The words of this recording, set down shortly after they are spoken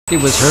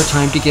It was her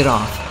time to get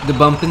off. The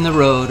bump in the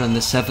road on the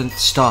 7th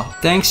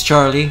stop. Thanks,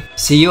 Charlie.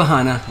 See you,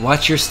 Hannah.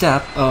 Watch your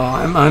step. Oh,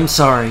 I'm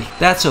sorry.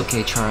 That's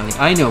okay, Charlie.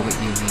 I know what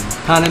you mean.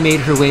 Hannah made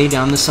her way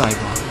down the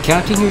sidewalk,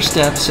 counting her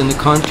steps and the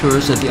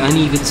contours of the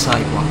uneven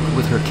sidewalk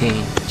with her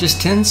cane.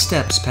 Just 10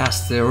 steps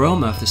past the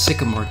aroma of the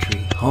sycamore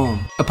tree.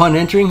 Home. Upon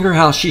entering her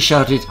house, she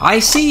shouted, "I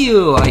see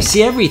you! I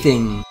see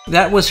everything!"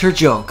 That was her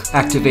joke,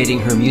 activating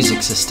her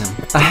music system.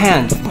 A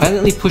hand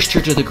violently pushed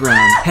her to the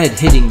ground, head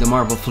hitting the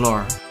marble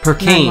floor. Her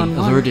cane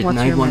alerted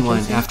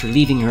 911 after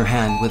leaving her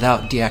hand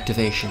without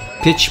deactivation.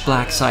 Pitch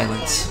black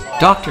silence.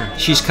 "Doctor,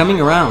 she's coming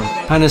around!"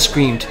 Hannah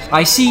screamed,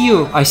 "I see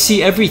you! I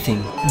see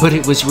everything!" But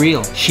it was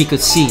real. She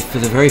could see for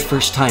the very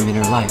first time in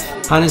her life.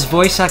 Hannah's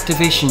voice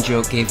activation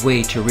joke gave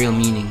way to real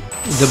meaning.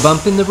 The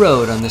bump in the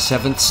road on the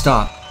 7th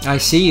stop. "I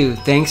see you.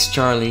 Thanks,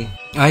 Charlie."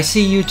 "I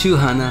see you too,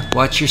 Hannah.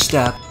 Watch your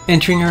step."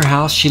 Entering her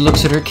house, she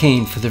looks at her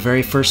cane for the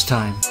very first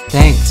time.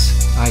 "Thanks.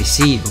 I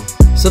see you."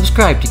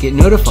 Subscribe to get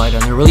notified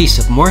on the release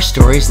of more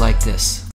stories like this.